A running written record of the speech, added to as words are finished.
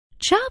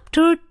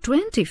Chapter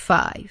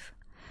 25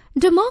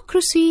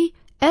 Democracy,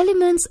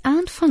 Elements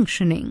and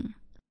Functioning.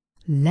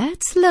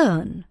 Let's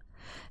learn.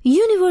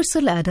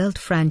 Universal adult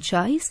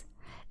franchise,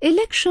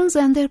 elections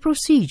and their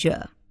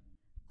procedure,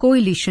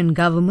 coalition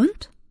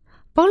government,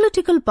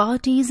 political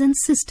parties and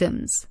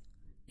systems,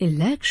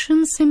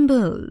 election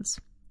symbols.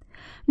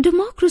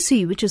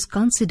 Democracy, which is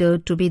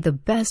considered to be the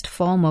best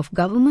form of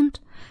government,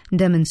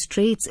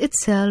 demonstrates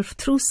itself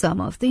through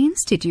some of the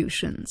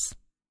institutions.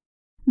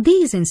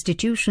 These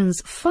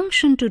institutions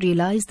function to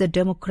realize the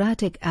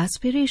democratic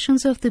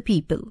aspirations of the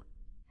people.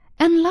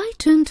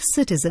 Enlightened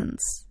citizens.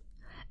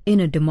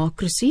 In a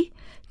democracy,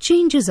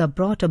 changes are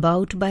brought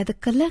about by the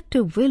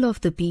collective will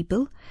of the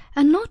people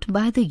and not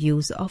by the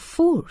use of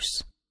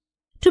force.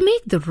 To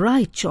make the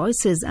right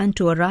choices and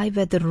to arrive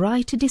at the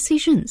right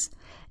decisions,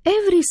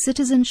 every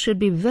citizen should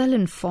be well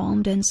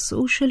informed and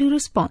socially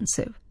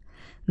responsive.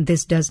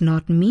 This does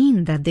not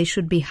mean that they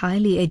should be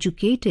highly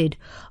educated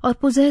or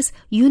possess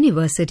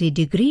university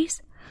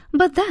degrees,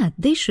 but that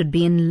they should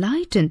be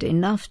enlightened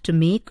enough to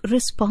make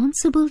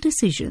responsible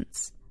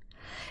decisions.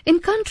 In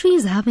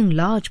countries having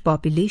large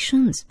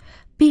populations,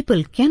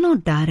 people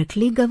cannot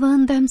directly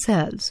govern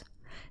themselves.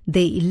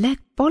 They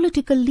elect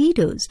political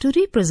leaders to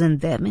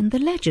represent them in the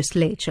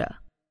legislature.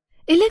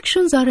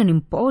 Elections are an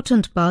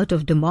important part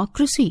of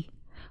democracy.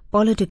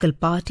 Political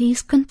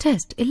parties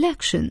contest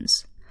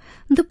elections.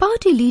 The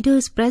party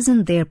leaders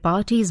present their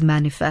party's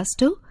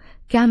manifesto,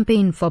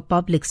 campaign for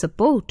public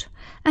support,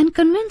 and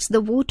convince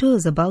the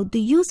voters about the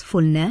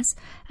usefulness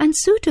and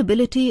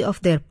suitability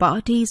of their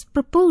party's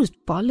proposed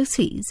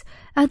policies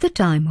at the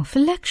time of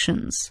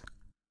elections.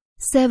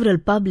 Several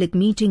public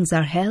meetings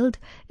are held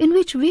in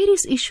which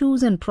various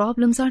issues and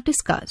problems are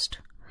discussed.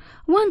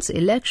 Once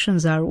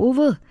elections are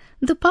over,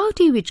 the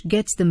party which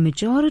gets the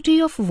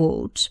majority of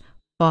votes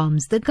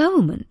forms the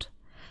government.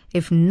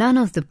 If none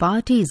of the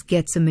parties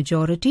gets a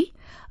majority,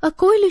 a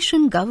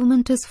coalition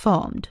government is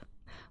formed.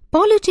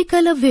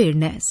 Political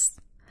awareness.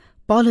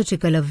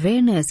 Political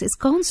awareness is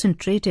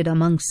concentrated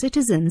among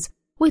citizens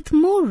with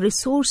more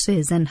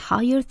resources and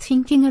higher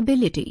thinking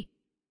ability,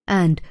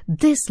 and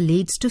this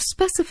leads to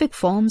specific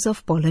forms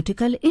of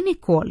political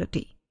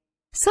inequality.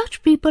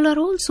 Such people are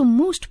also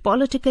most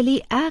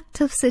politically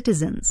active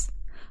citizens.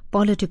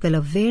 Political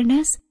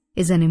awareness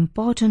is an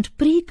important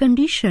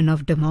precondition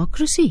of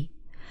democracy.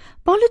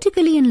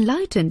 Politically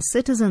enlightened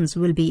citizens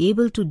will be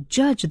able to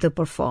judge the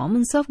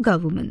performance of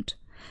government.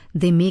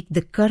 They make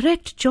the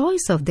correct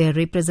choice of their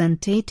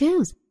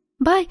representatives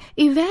by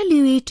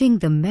evaluating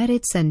the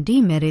merits and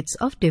demerits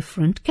of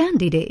different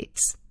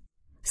candidates.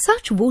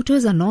 Such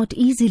voters are not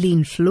easily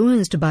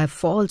influenced by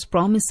false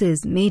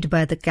promises made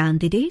by the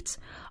candidates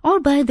or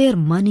by their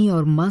money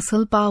or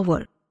muscle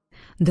power.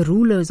 The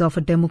rulers of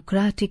a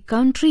democratic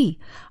country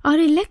are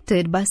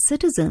elected by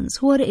citizens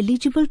who are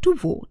eligible to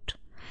vote.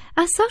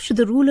 As such,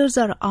 the rulers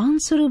are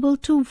answerable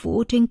to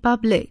voting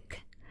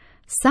public.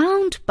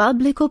 Sound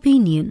public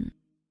opinion.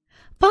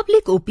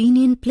 Public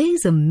opinion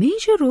plays a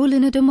major role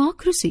in a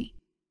democracy.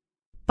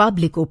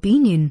 Public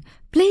opinion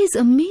plays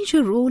a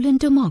major role in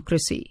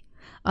democracy.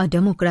 A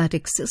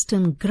democratic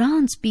system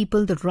grants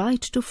people the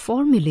right to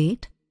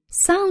formulate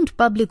sound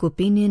public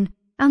opinion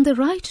and the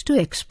right to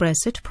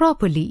express it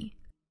properly.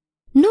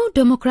 No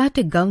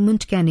democratic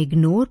government can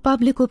ignore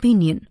public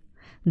opinion.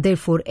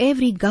 Therefore,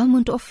 every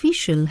government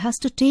official has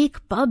to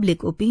take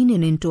public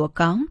opinion into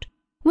account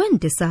when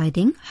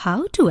deciding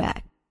how to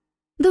act.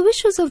 The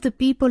wishes of the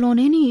people on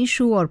any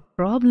issue or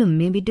problem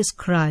may be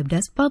described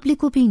as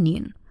public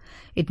opinion.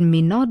 It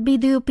may not be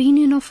the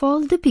opinion of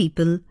all the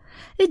people.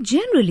 It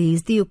generally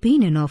is the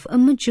opinion of a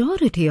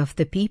majority of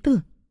the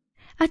people.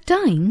 At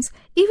times,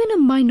 even a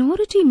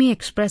minority may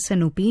express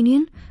an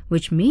opinion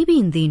which may be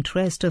in the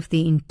interest of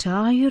the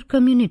entire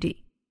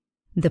community.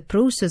 The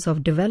process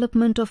of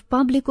development of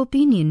public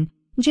opinion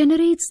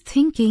generates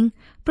thinking,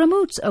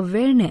 promotes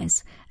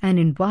awareness, and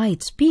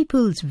invites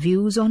people's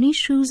views on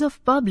issues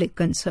of public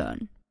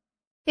concern.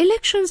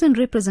 Elections and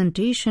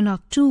representation are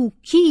two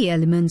key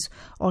elements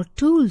or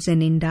tools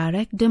in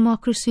indirect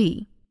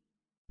democracy.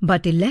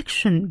 But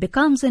election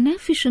becomes an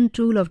efficient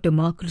tool of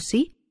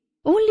democracy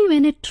only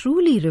when it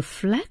truly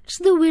reflects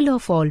the will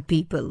of all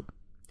people.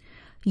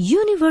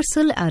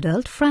 Universal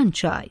adult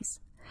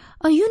franchise.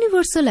 A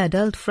universal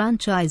adult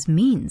franchise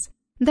means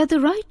that the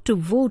right to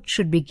vote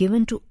should be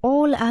given to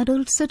all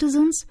adult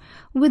citizens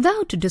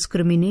without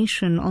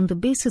discrimination on the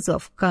basis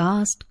of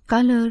caste,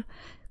 color,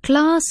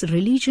 class,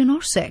 religion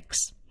or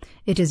sex.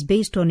 It is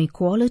based on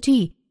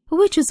equality,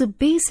 which is a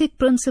basic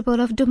principle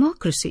of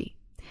democracy.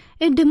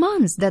 It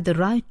demands that the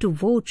right to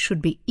vote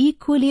should be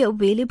equally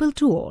available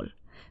to all.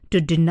 To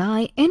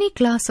deny any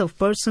class of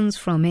persons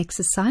from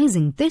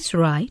exercising this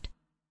right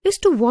is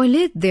to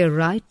violate their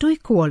right to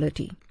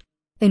equality.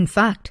 In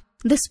fact,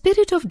 the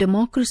spirit of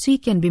democracy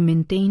can be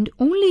maintained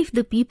only if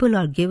the people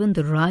are given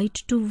the right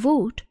to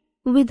vote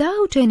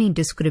without any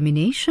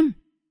discrimination.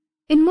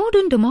 In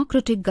modern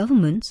democratic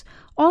governments,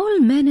 all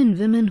men and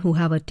women who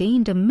have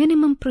attained a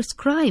minimum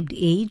prescribed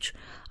age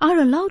are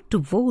allowed to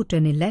vote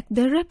and elect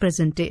their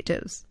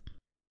representatives.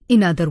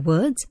 In other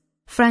words,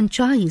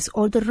 franchise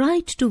or the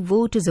right to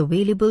vote is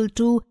available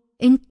to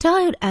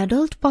entire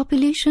adult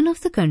population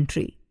of the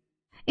country.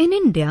 In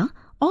India,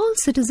 all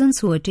citizens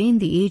who attain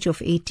the age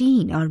of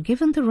 18 are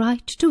given the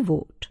right to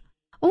vote.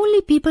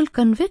 Only people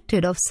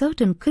convicted of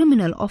certain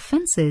criminal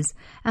offences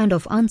and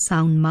of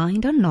unsound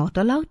mind are not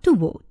allowed to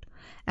vote.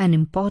 An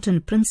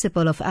important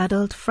principle of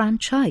adult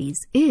franchise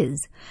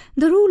is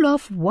the rule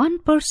of one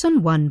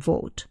person, one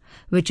vote,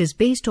 which is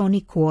based on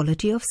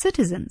equality of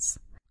citizens.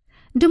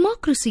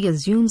 Democracy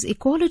assumes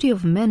equality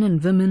of men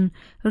and women,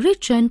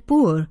 rich and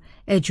poor,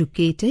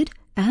 educated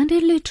and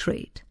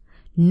illiterate.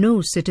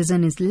 No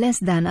citizen is less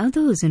than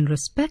others in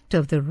respect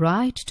of the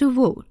right to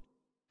vote.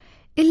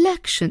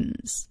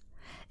 Elections.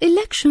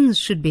 Elections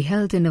should be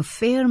held in a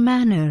fair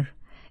manner.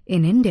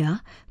 In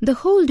India, the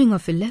holding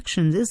of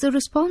elections is the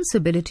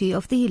responsibility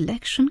of the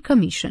Election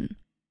Commission,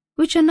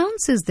 which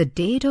announces the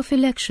date of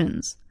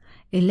elections.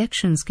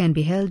 Elections can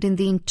be held in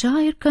the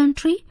entire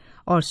country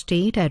or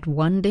state at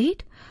one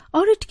date,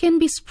 or it can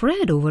be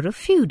spread over a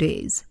few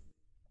days.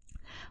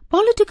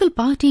 Political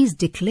parties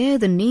declare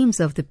the names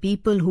of the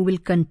people who will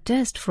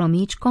contest from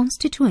each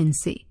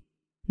constituency.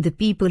 The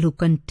people who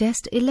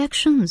contest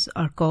elections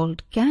are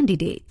called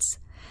candidates.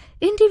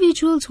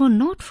 Individuals who are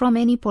not from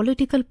any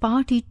political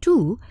party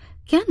too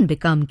can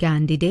become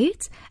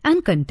candidates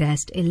and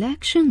contest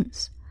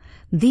elections.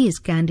 These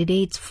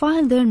candidates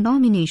file their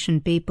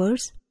nomination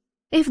papers.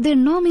 If their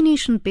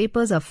nomination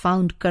papers are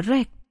found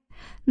correct,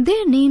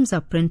 their names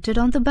are printed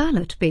on the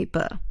ballot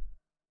paper.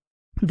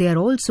 They are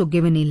also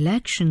given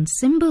election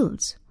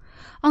symbols.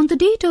 On the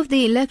date of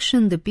the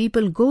election, the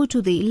people go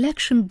to the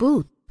election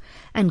booth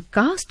and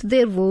cast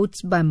their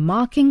votes by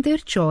marking their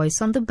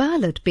choice on the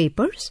ballot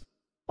papers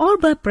or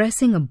by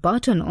pressing a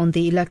button on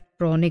the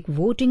electronic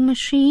voting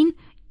machine,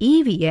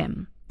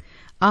 EVM.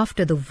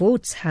 After the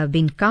votes have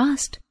been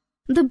cast,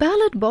 the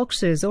ballot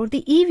boxes or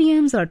the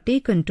EVMs are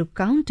taken to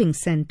counting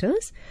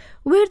centers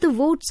where the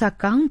votes are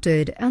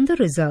counted and the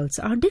results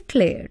are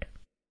declared.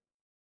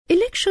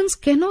 Elections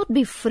cannot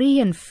be free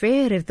and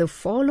fair if the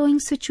following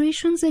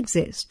situations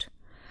exist.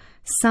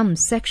 Some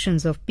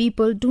sections of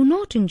people do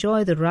not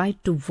enjoy the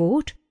right to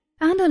vote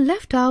and are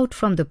left out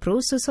from the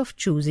process of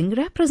choosing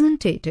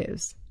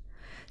representatives.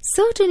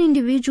 Certain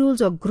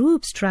individuals or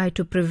groups try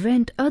to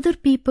prevent other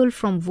people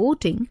from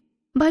voting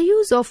by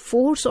use of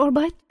force or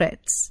by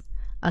threats.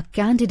 A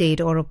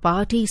candidate or a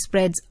party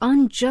spreads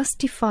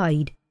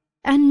unjustified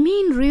and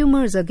mean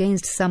rumors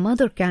against some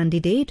other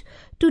candidate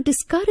to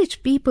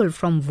discourage people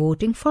from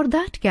voting for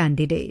that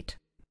candidate.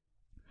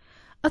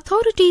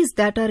 Authorities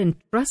that are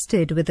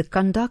entrusted with the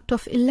conduct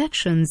of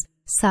elections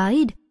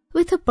side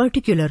with a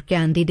particular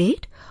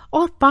candidate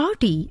or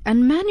party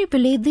and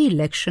manipulate the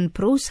election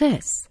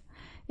process.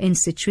 In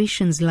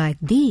situations like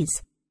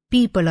these,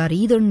 people are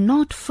either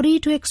not free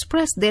to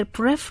express their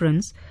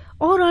preference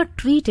or are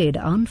treated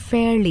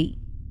unfairly.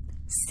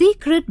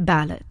 Secret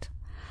ballot.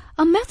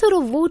 A method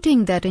of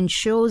voting that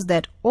ensures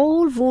that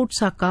all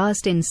votes are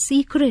cast in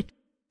secret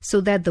so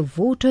that the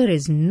voter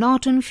is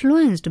not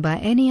influenced by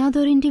any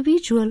other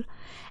individual,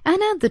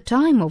 and at the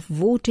time of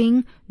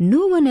voting,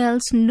 no one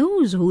else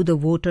knows who the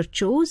voter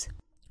chose.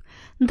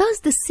 Thus,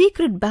 the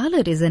secret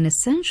ballot is an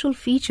essential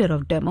feature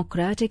of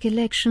democratic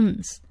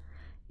elections.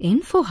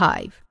 Info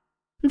Hive.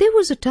 There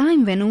was a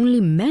time when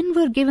only men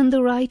were given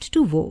the right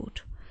to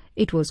vote.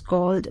 It was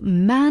called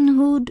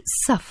manhood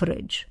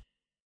suffrage.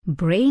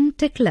 Brain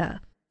tickler.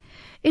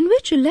 In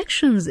which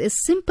elections is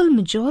simple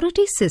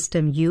majority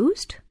system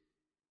used?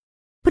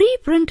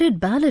 Pre-printed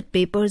ballot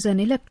papers and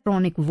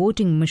electronic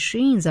voting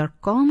machines are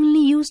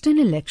commonly used in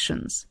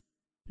elections.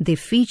 They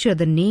feature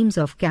the names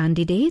of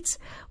candidates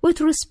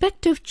with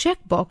respective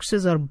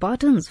checkboxes or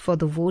buttons for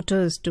the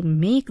voters to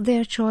make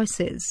their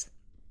choices.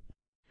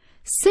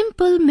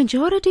 Simple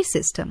majority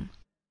system.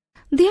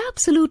 The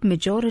absolute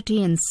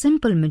majority and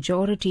simple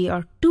majority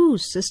are two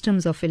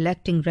systems of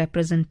electing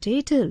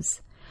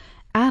representatives.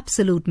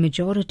 Absolute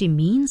majority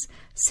means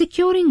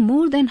securing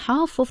more than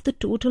half of the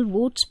total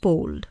votes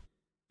polled.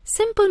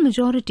 Simple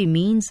majority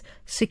means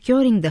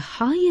securing the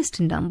highest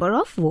number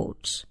of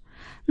votes.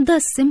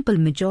 Thus, simple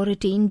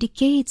majority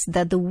indicates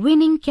that the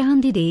winning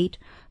candidate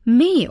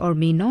may or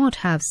may not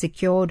have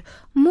secured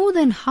more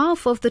than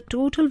half of the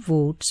total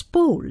votes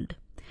polled.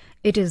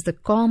 It is the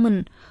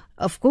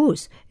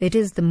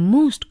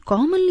most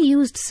commonly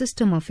used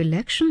system of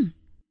election.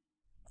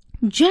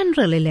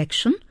 General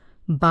election,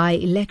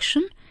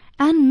 by-election,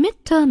 and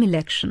midterm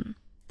election.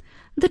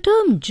 The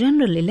term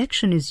general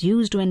election is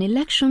used when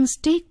elections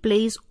take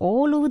place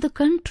all over the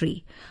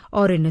country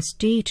or in a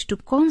state to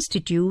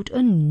constitute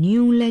a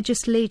new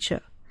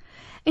legislature.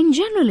 In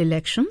general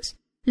elections,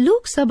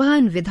 Lok Sabha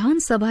and Vidhan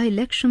Sabha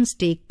elections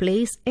take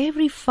place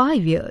every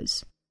 5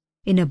 years.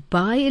 In a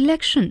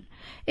by-election,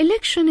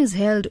 election is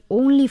held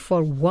only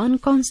for one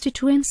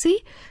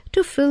constituency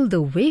to fill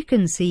the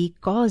vacancy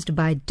caused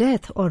by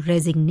death or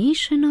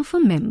resignation of a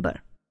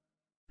member.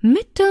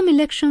 Midterm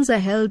elections are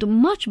held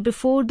much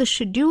before the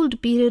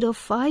scheduled period of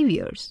 5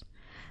 years.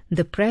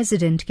 The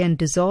president can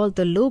dissolve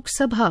the Lok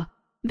Sabha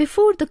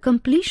before the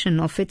completion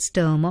of its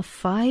term of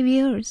 5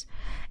 years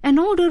and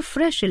order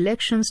fresh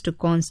elections to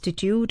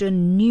constitute a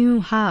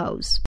new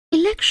House.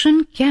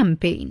 Election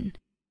campaign.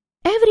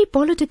 Every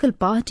political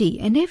party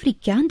and every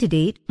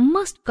candidate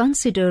must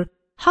consider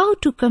how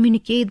to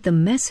communicate the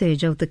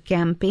message of the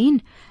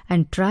campaign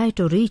and try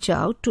to reach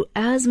out to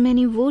as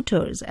many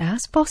voters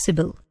as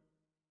possible.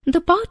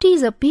 The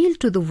parties appeal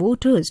to the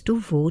voters to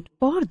vote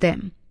for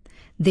them.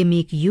 They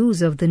make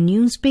use of the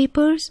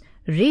newspapers,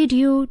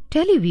 radio,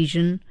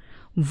 television,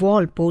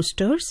 wall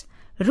posters,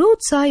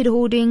 roadside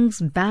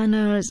hoardings,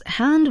 banners,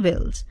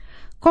 handbills,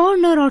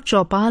 corner or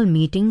chopal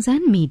meetings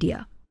and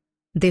media.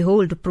 They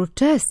hold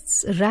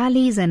protests,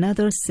 rallies and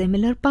other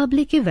similar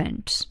public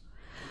events.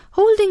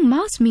 Holding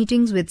mass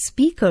meetings with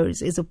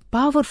speakers is a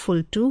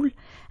powerful tool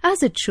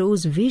as it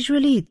shows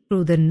visually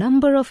through the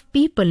number of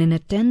people in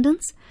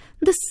attendance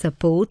the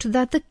support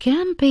that the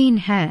campaign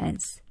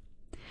has.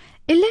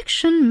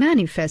 Election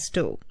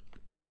manifesto.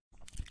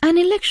 An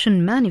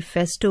election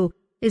manifesto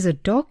is a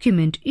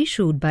document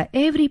issued by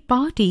every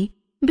party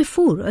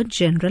before a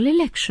general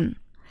election.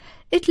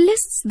 It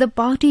lists the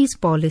party's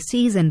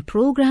policies and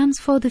programs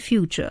for the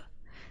future.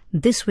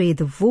 This way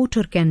the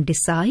voter can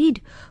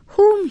decide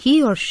whom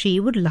he or she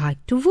would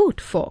like to vote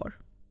for.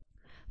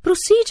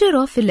 Procedure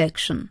of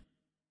election.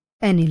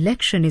 An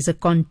election is a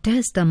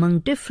contest among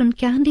different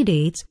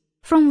candidates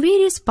from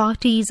various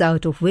parties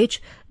out of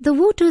which the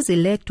voters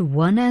elect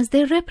one as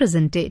their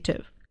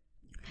representative.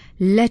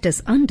 Let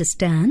us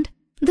understand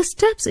the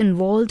steps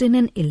involved in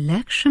an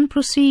election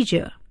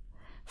procedure.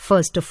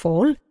 First of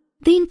all,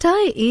 the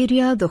entire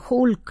area, the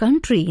whole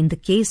country in the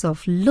case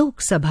of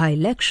Lok Sabha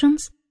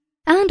elections,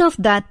 and of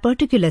that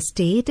particular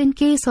state in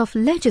case of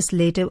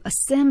legislative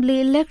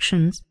assembly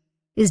elections,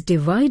 is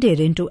divided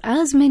into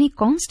as many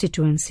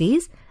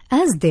constituencies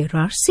as there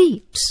are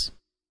seats.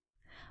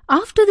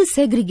 After the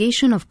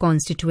segregation of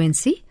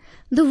constituency,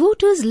 the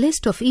voters'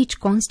 list of each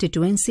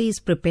constituency is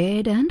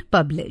prepared and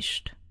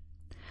published.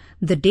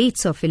 The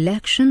dates of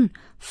election,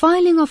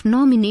 filing of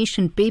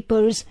nomination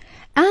papers,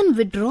 and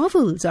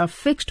withdrawals are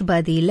fixed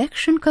by the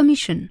Election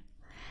Commission.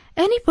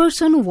 Any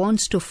person who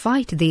wants to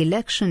fight the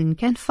election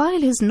can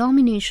file his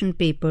nomination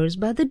papers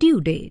by the due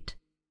date.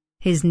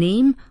 His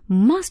name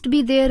must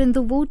be there in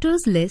the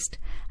voters' list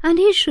and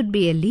he should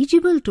be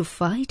eligible to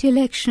fight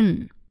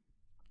election.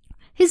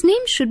 His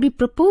name should be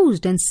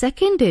proposed and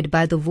seconded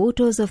by the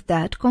voters of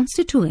that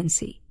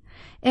constituency.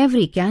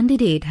 Every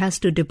candidate has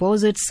to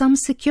deposit some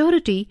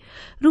security,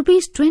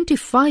 rupees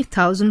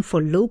 25,000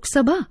 for Lok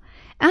Sabha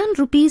and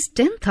rupees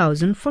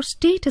 10,000 for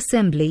state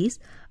assemblies,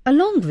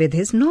 along with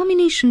his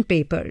nomination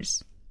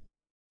papers.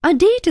 A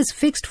date is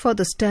fixed for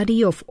the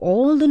study of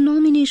all the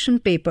nomination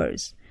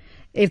papers.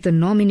 If the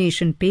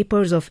nomination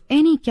papers of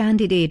any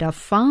candidate are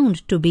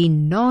found to be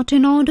not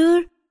in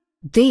order,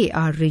 they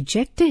are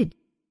rejected.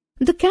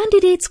 The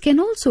candidates can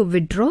also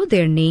withdraw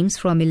their names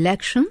from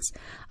elections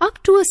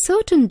up to a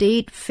certain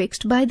date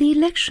fixed by the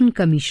Election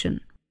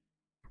Commission.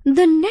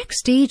 The next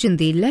stage in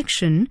the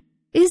election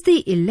is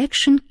the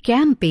election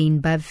campaign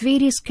by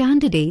various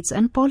candidates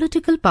and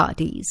political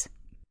parties.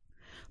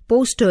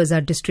 Posters are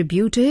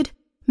distributed,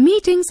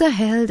 meetings are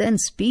held and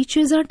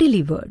speeches are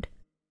delivered.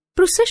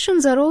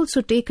 Processions are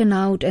also taken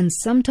out and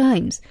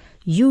sometimes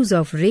use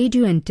of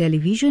radio and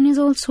television is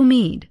also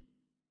made.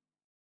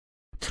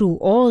 Through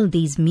all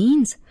these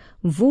means,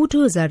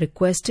 voters are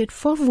requested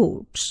for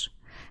votes.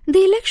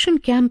 The election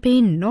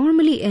campaign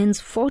normally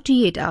ends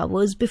 48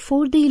 hours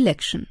before the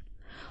election.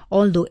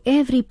 Although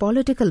every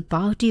political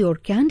party or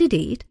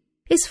candidate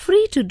is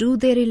free to do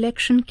their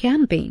election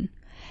campaign,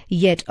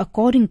 yet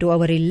according to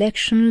our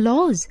election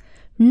laws,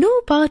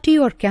 no party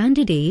or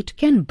candidate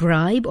can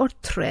bribe or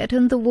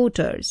threaten the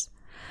voters,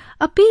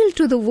 appeal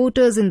to the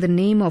voters in the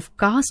name of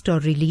caste or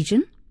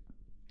religion,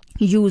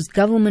 use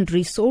government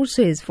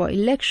resources for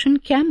election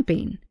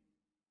campaign,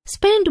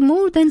 spend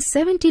more than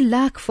 70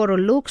 lakh for a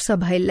Lok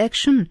Sabha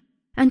election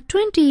and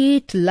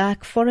 28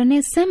 lakh for an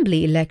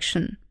assembly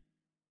election.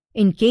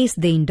 In case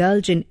they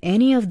indulge in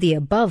any of the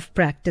above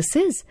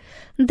practices,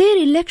 their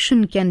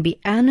election can be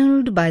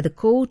annulled by the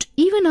court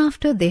even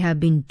after they have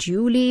been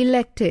duly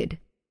elected.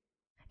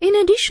 In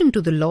addition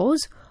to the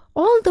laws,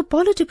 all the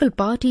political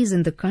parties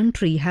in the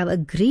country have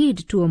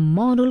agreed to a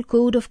model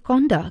code of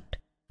conduct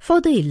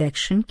for the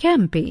election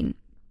campaign.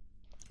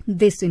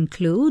 This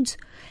includes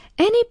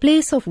any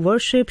place of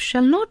worship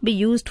shall not be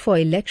used for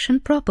election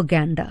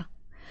propaganda.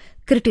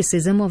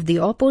 Criticism of the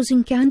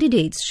opposing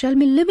candidates shall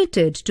be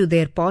limited to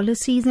their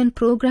policies and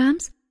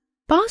programs,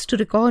 past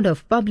record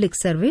of public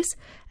service,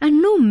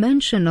 and no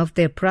mention of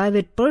their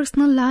private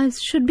personal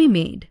lives should be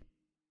made.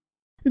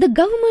 The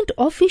government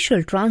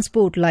official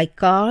transport like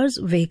cars,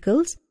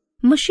 vehicles,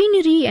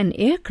 machinery and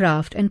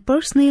aircraft and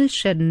personnel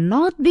should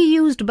not be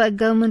used by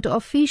government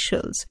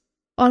officials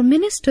or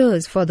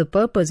ministers for the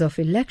purpose of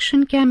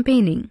election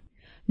campaigning.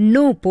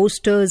 No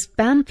posters,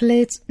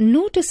 pamphlets,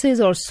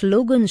 notices or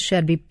slogans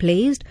shall be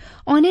placed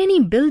on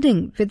any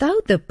building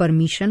without the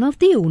permission of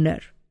the owner.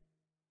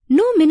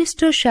 No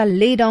minister shall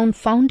lay down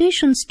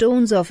foundation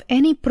stones of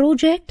any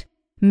project,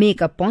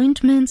 make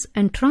appointments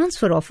and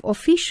transfer of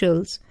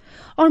officials,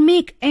 or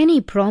make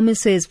any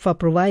promises for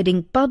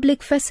providing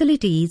public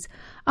facilities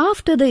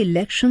after the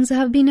elections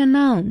have been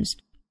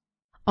announced.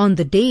 On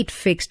the date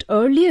fixed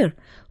earlier,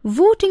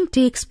 voting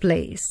takes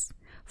place.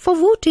 For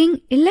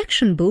voting,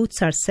 election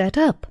booths are set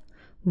up.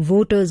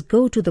 Voters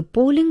go to the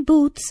polling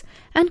booths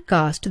and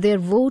cast their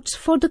votes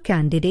for the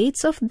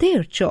candidates of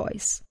their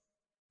choice.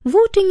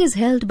 Voting is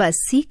held by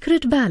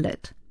secret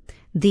ballot.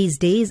 These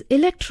days,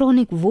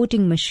 electronic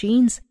voting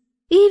machines,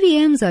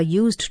 EVMs, are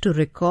used to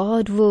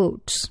record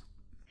votes.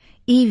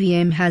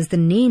 EVM has the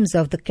names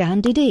of the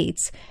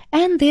candidates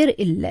and their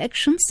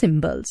election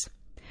symbols.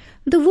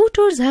 The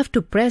voters have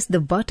to press the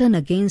button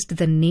against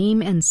the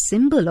name and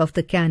symbol of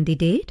the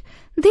candidate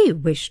they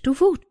wish to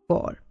vote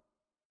for.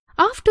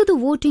 After the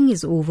voting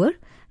is over,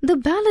 the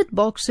ballot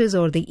boxes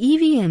or the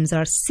EVMs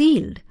are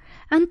sealed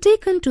and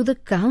taken to the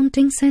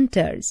counting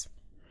centers.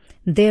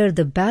 There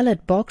the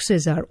ballot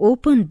boxes are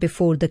opened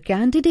before the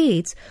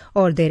candidates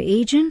or their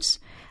agents,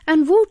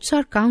 and votes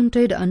are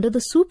counted under the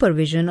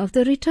supervision of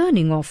the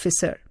returning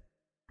officer.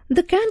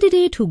 The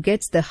candidate who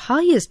gets the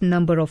highest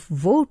number of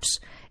votes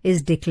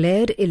is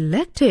declared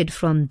elected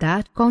from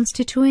that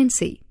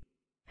constituency.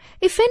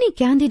 If any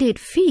candidate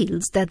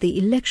feels that the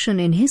election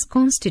in his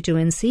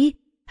constituency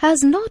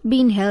has not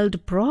been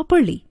held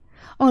properly,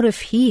 or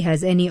if he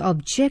has any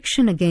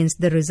objection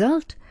against the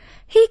result,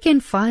 he can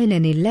file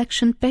an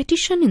election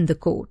petition in the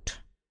court.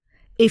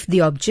 If the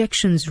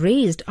objections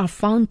raised are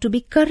found to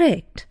be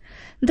correct,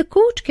 the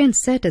court can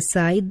set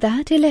aside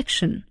that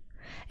election.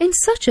 In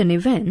such an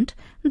event,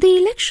 the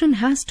election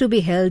has to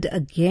be held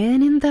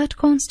again in that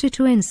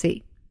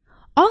constituency.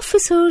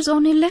 Officers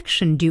on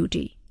election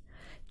duty.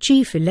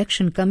 Chief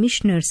Election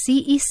Commissioner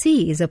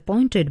CEC is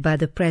appointed by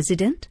the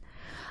President.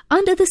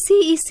 Under the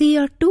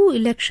CEC are 2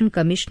 election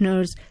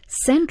commissioners,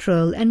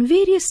 central and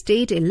various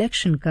state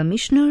election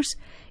commissioners,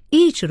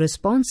 each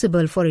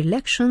responsible for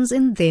elections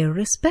in their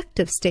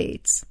respective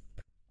states.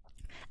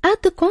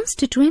 At the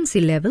constituency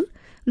level,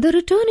 the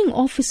returning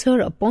officer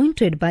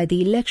appointed by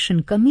the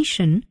Election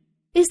Commission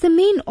is the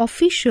main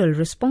official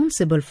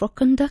responsible for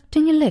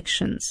conducting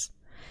elections.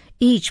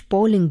 Each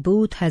polling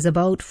booth has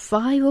about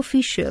 5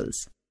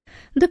 officials.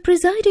 The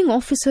presiding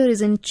officer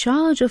is in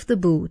charge of the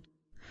booth.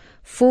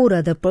 4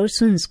 other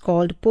persons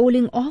called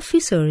polling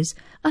officers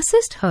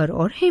assist her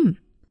or him.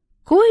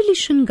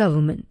 Coalition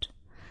government.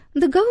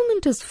 The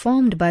government is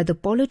formed by the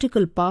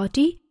political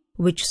party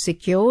which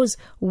secures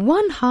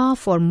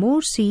 1/2 or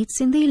more seats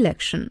in the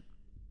election.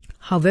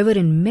 However,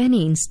 in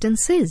many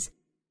instances,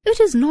 it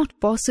is not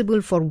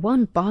possible for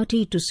one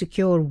party to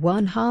secure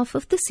 1/2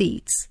 of the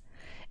seats.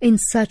 In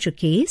such a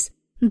case,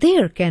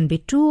 there can be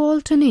 2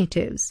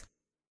 alternatives: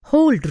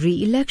 hold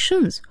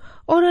re-elections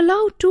or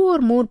allow 2 or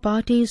more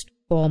parties to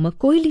form a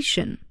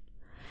coalition.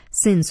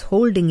 Since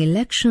holding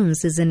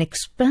elections is an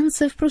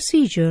expensive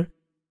procedure,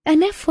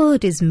 an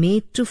effort is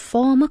made to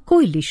form a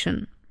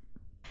coalition.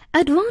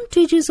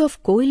 Advantages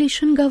of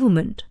coalition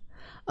government.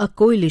 A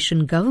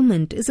coalition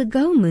government is a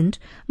government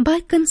by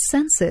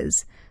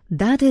consensus.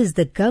 That is,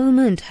 the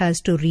government has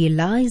to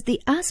realize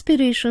the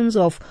aspirations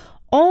of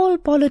all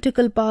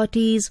political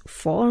parties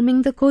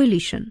forming the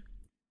coalition.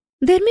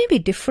 There may be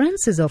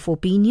differences of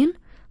opinion,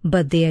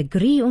 but they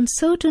agree on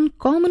certain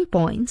common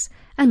points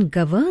and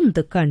govern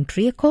the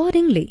country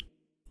accordingly.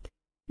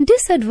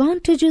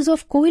 Disadvantages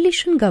of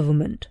coalition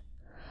government.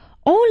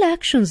 All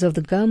actions of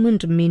the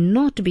government may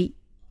not be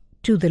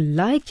to the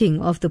liking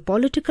of the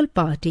political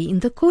party in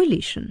the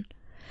coalition.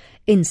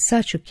 In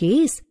such a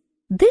case,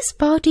 this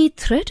party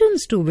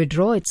threatens to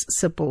withdraw its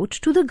support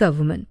to the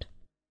government.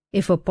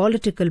 If a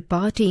political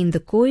party in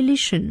the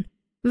coalition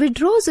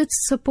withdraws its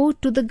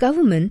support to the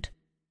government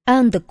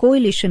and the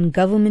coalition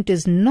government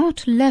is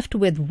not left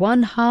with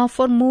 1/2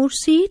 or more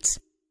seats,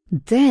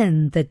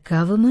 then the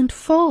government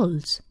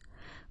falls.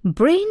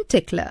 Brain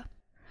tickler.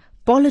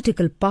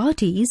 Political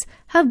parties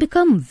have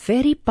become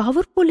very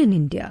powerful in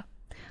India.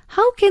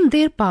 How can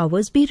their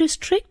powers be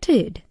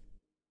restricted?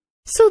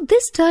 So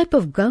this type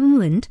of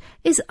government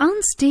is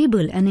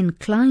unstable and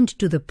inclined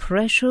to the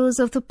pressures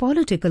of the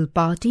political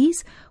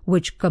parties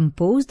which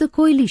compose the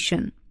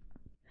coalition.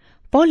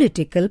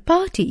 Political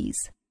parties.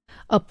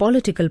 A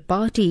political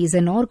party is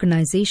an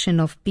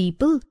organization of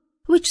people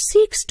which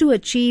seeks to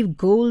achieve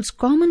goals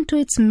common to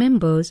its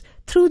members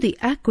through the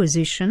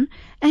acquisition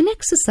and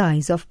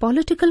exercise of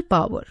political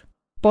power.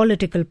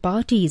 Political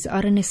parties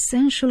are an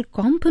essential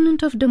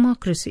component of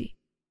democracy.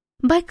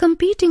 By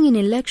competing in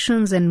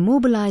elections and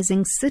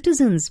mobilizing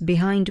citizens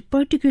behind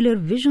particular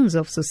visions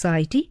of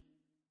society,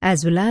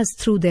 as well as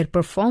through their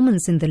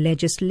performance in the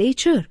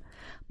legislature,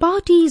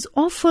 parties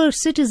offer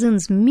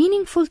citizens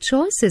meaningful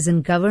choices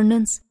in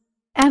governance,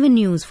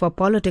 avenues for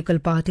political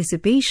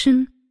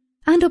participation,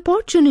 and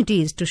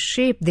opportunities to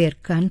shape their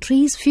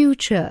country's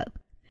future.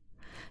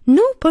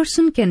 No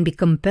person can be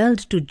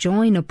compelled to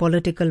join a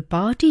political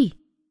party.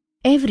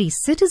 Every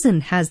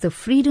citizen has the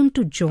freedom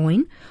to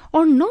join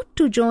or not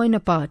to join a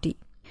party.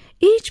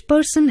 Each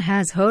person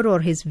has her or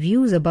his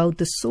views about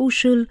the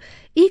social,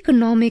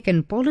 economic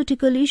and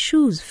political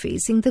issues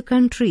facing the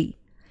country.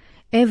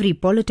 Every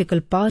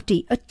political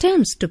party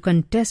attempts to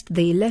contest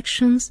the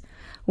elections,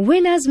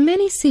 win as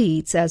many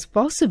seats as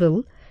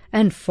possible,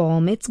 and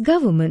form its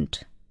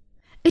government.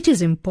 It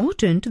is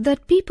important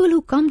that people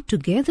who come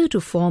together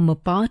to form a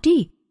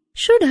party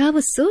should have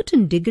a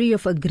certain degree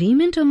of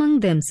agreement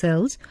among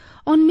themselves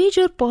on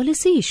major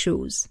policy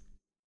issues.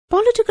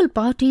 Political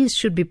parties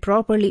should be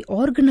properly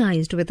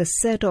organized with a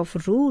set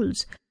of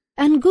rules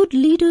and good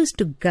leaders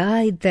to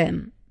guide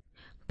them.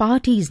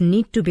 Parties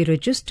need to be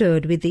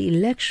registered with the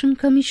Election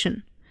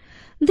Commission.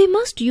 They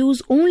must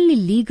use only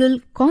legal,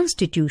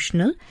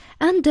 constitutional,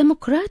 and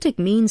democratic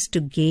means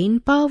to gain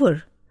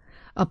power.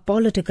 A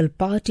political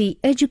party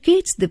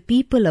educates the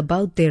people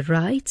about their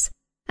rights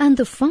and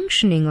the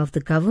functioning of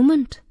the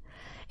government.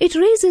 It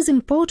raises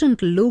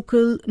important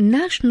local,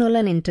 national,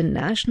 and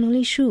international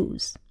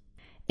issues.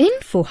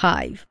 Info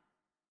Hive.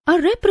 A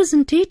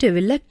representative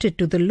elected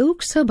to the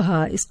Lok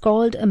Sabha is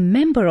called a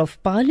Member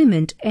of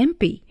Parliament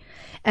MP,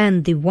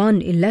 and the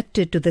one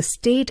elected to the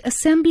State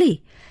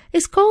Assembly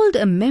is called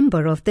a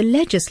Member of the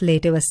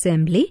Legislative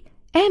Assembly,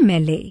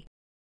 MLA.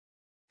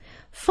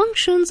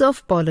 Functions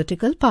of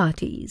political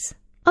parties.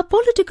 A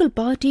political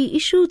party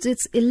issues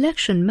its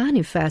election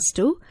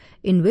manifesto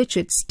in which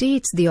it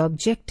states the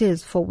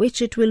objectives for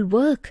which it will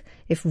work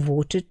if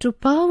voted to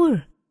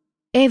power.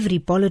 Every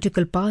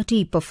political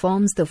party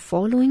performs the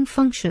following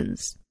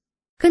functions: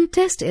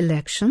 contest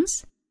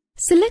elections,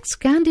 selects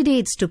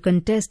candidates to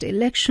contest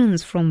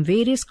elections from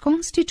various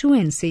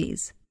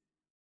constituencies,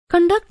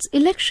 conducts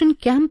election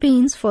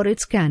campaigns for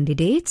its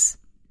candidates,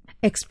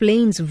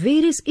 explains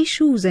various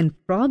issues and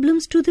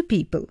problems to the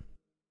people,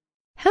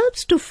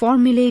 helps to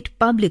formulate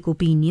public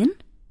opinion,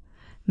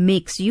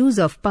 makes use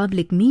of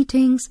public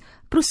meetings,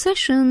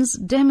 processions,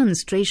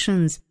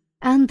 demonstrations,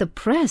 and the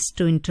press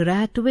to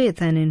interact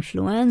with and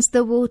influence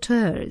the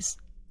voters,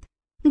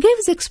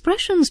 gives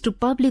expressions to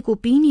public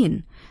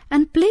opinion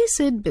and places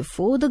it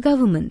before the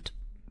government,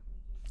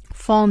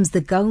 forms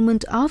the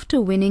government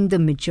after winning the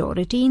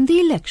majority in the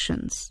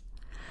elections,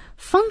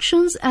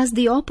 functions as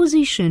the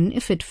opposition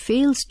if it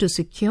fails to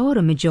secure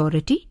a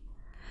majority.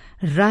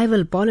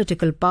 Rival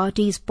political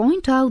parties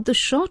point out the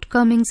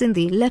shortcomings in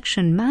the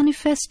election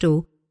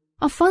manifesto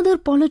of other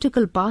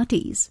political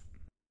parties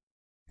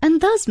and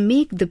thus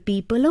make the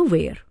people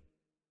aware.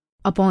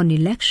 Upon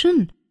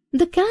election,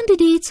 the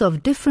candidates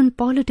of different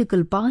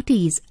political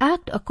parties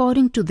act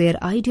according to their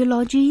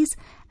ideologies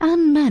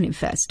and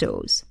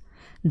manifestos.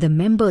 The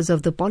members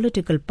of the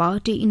political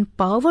party in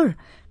power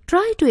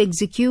try to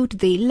execute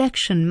the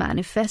election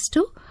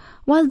manifesto,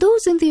 while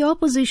those in the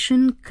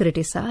opposition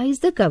criticize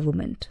the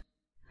government.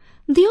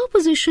 The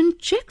opposition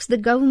checks the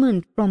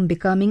government from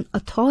becoming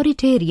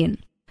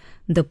authoritarian.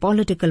 The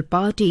political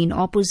party in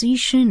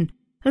opposition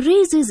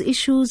raises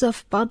issues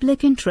of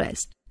public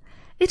interest.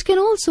 It can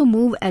also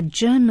move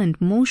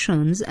adjournment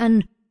motions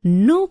and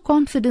no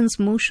confidence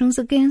motions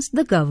against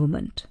the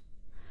government.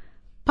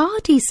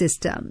 Party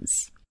systems.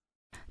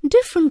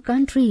 Different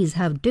countries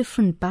have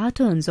different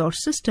patterns or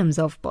systems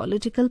of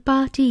political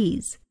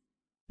parties.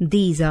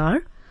 These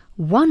are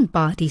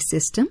one-party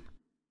system.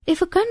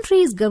 If a country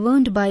is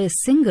governed by a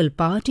single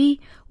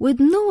party with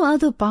no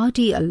other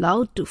party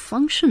allowed to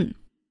function,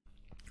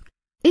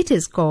 it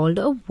is called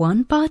a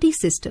one-party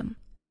system.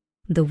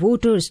 The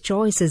voter's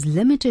choice is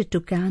limited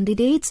to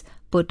candidates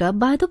put up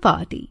by the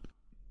party.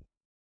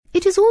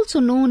 It is also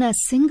known as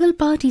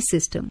single-party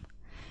system.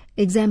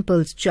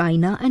 Examples: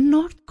 China and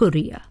North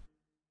Korea.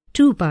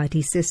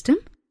 Two-party system.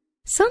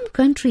 Some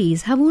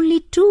countries have only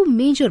two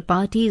major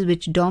parties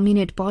which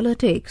dominate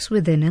politics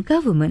within a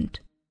government.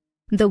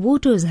 The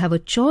voters have a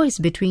choice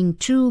between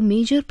two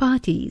major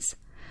parties.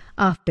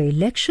 After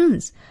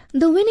elections,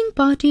 the winning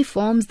party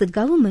forms the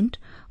government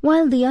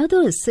while the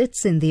other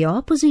sits in the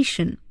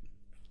opposition.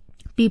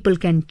 People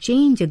can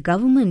change a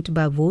government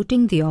by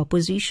voting the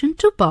opposition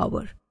to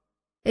power.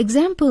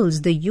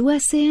 Examples: the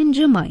USA and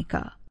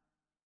Jamaica.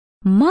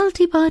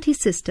 Multi-party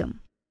system.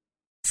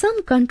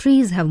 Some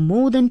countries have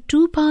more than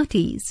two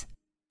parties.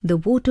 The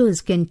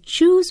voters can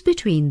choose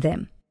between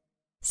them.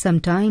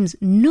 Sometimes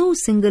no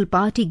single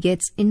party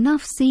gets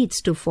enough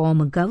seats to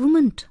form a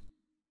government.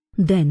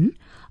 Then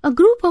a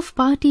group of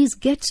parties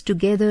gets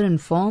together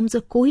and forms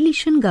a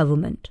coalition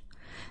government.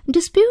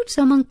 Disputes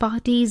among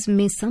parties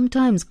may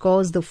sometimes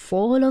cause the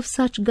fall of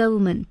such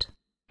government.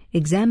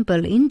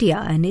 Example: India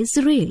and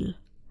Israel.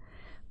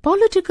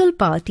 Political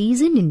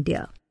parties in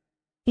India.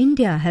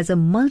 India has a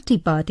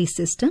multi-party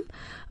system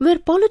where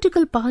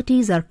political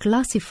parties are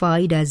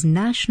classified as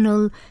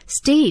national,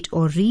 state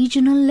or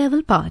regional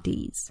level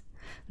parties.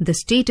 The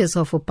status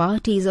of a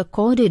party is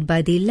accorded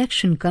by the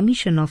Election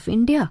Commission of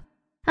India,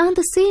 and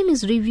the same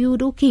is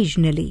reviewed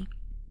occasionally.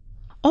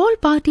 All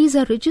parties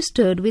are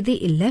registered with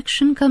the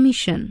Election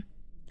Commission.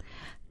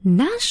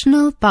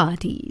 National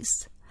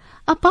parties.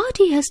 A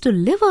party has to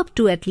live up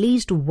to at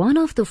least one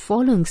of the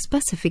following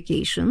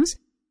specifications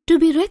to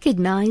be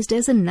recognized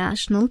as a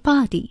national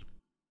party.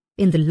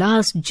 In the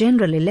last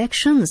general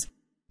elections,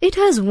 it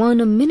has won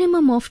a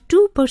minimum of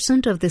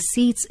 2% of the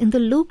seats in the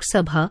Lok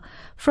Sabha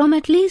from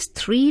at least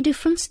 3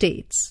 different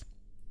states.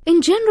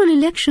 In general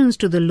elections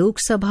to the Lok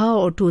Sabha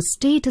or to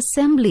state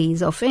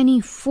assemblies of any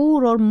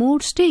 4 or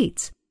more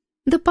states,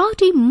 the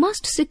party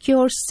must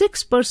secure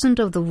 6%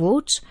 of the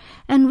votes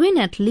and win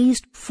at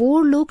least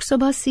 4 Lok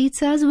Sabha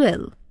seats as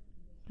well.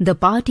 The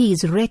party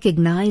is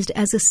recognized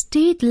as a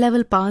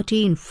state-level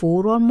party in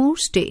 4 or more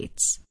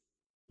states.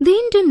 The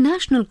Indian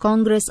National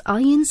Congress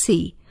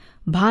INC,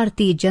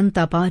 Bharatiya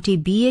Janata Party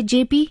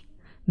BJP,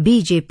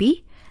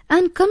 BJP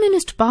and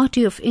Communist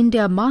Party of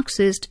India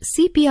Marxist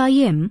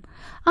CPIM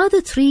are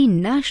the 3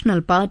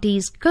 national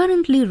parties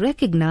currently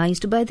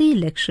recognized by the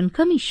Election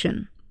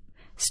Commission.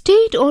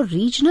 State or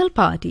regional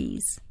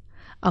parties.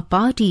 A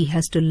party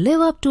has to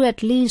live up to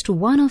at least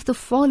one of the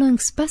following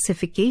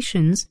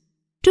specifications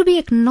to be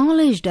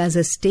acknowledged as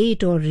a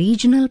state or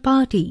regional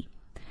party.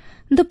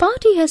 The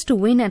party has to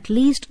win at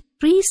least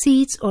 3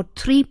 seats or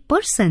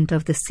 3%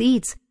 of the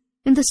seats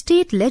in the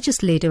state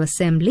legislative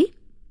assembly.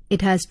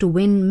 It has to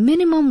win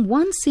minimum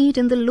 1 seat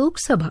in the Lok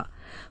Sabha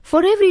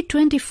for every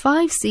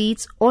 25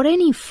 seats or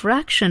any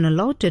fraction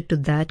allotted to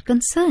that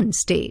concerned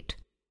state.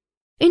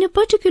 In a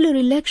particular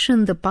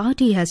election, the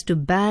party has to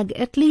bag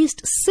at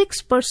least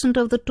 6%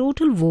 of the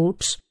total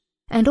votes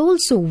and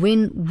also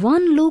win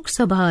 1 Lok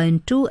Sabha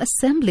and 2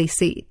 assembly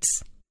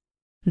seats.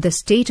 The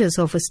status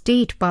of a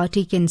state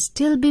party can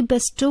still be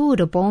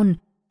bestowed upon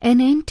an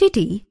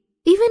entity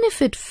even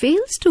if it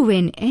fails to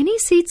win any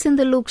seats in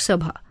the Lok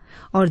Sabha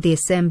or the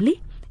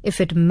assembly if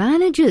it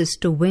manages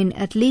to win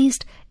at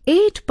least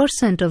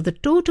 8% of the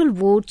total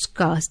votes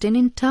cast in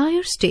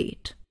entire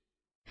state.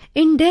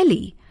 In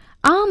Delhi,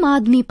 Aam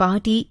Aadmi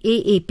Party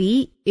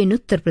AAP in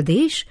Uttar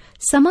Pradesh,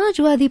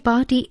 Samajwadi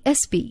Party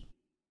SP,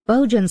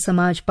 Bahujan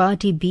Samaj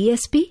Party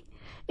BSP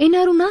in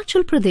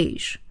Arunachal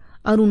Pradesh,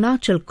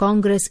 Arunachal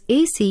Congress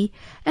AC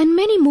and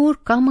many more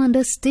come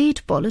under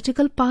state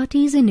political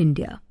parties in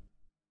India.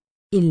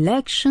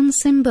 Election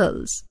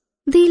symbols.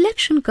 The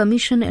Election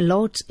Commission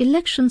allots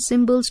election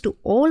symbols to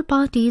all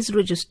parties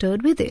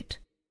registered with it.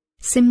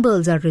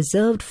 Symbols are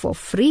reserved for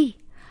free.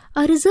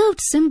 A reserved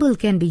symbol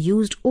can be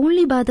used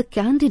only by the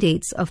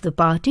candidates of the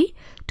party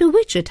to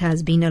which it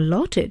has been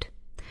allotted.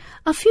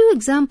 A few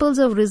examples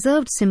of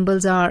reserved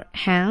symbols are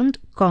hand,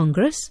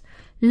 Congress,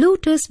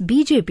 lotus,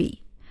 BJP,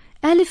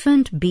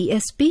 elephant,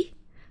 BSP,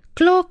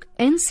 clock,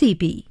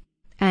 NCP,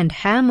 and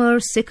hammer,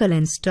 sickle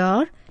and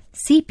star,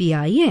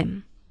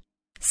 CPIM.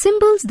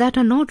 Symbols that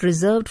are not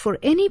reserved for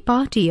any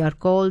party are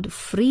called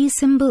free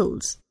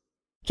symbols.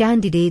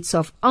 Candidates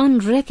of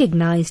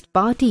unrecognized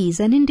parties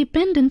and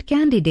independent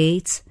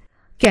candidates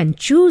can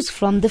choose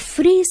from the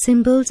free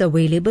symbols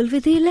available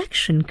with the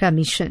Election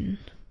Commission.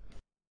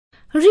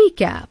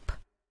 Recap.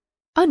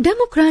 A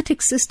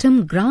democratic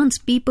system grants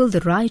people the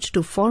right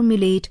to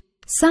formulate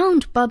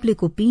sound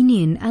public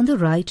opinion and the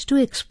right to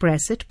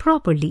express it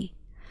properly.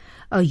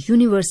 A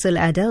universal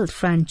adult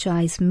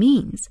franchise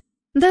means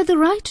that the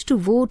right to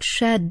vote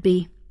should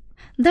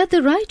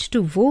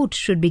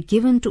be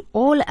given to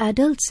all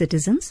adult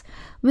citizens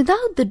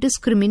without the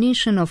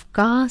discrimination of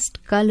caste,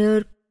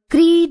 color,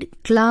 creed,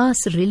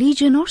 class,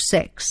 religion or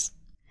sex.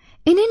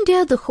 In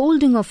India, the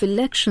holding of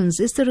elections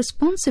is the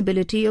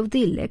responsibility of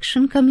the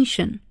Election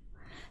Commission.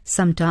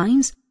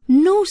 Sometimes,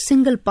 no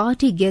single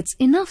party gets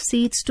enough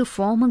seats to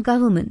form a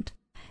government.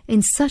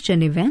 In such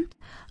an event,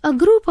 a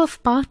group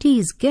of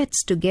parties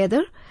gets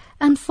together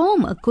and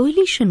form a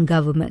coalition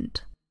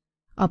government.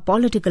 A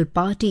political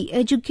party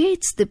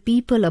educates the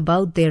people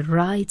about their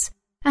rights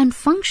and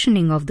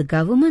functioning of the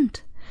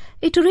government.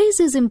 It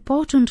raises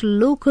important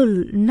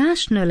local,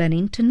 national and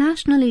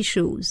international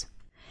issues.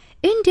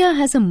 India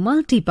has a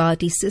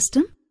multi-party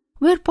system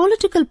where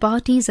political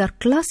parties are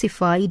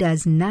classified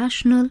as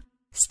national,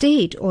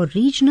 state or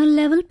regional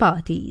level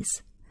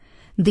parties.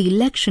 The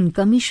Election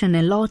Commission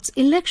allots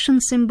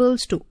election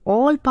symbols to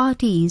all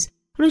parties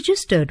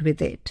registered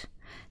with it.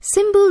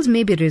 Symbols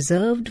may be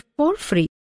reserved for free.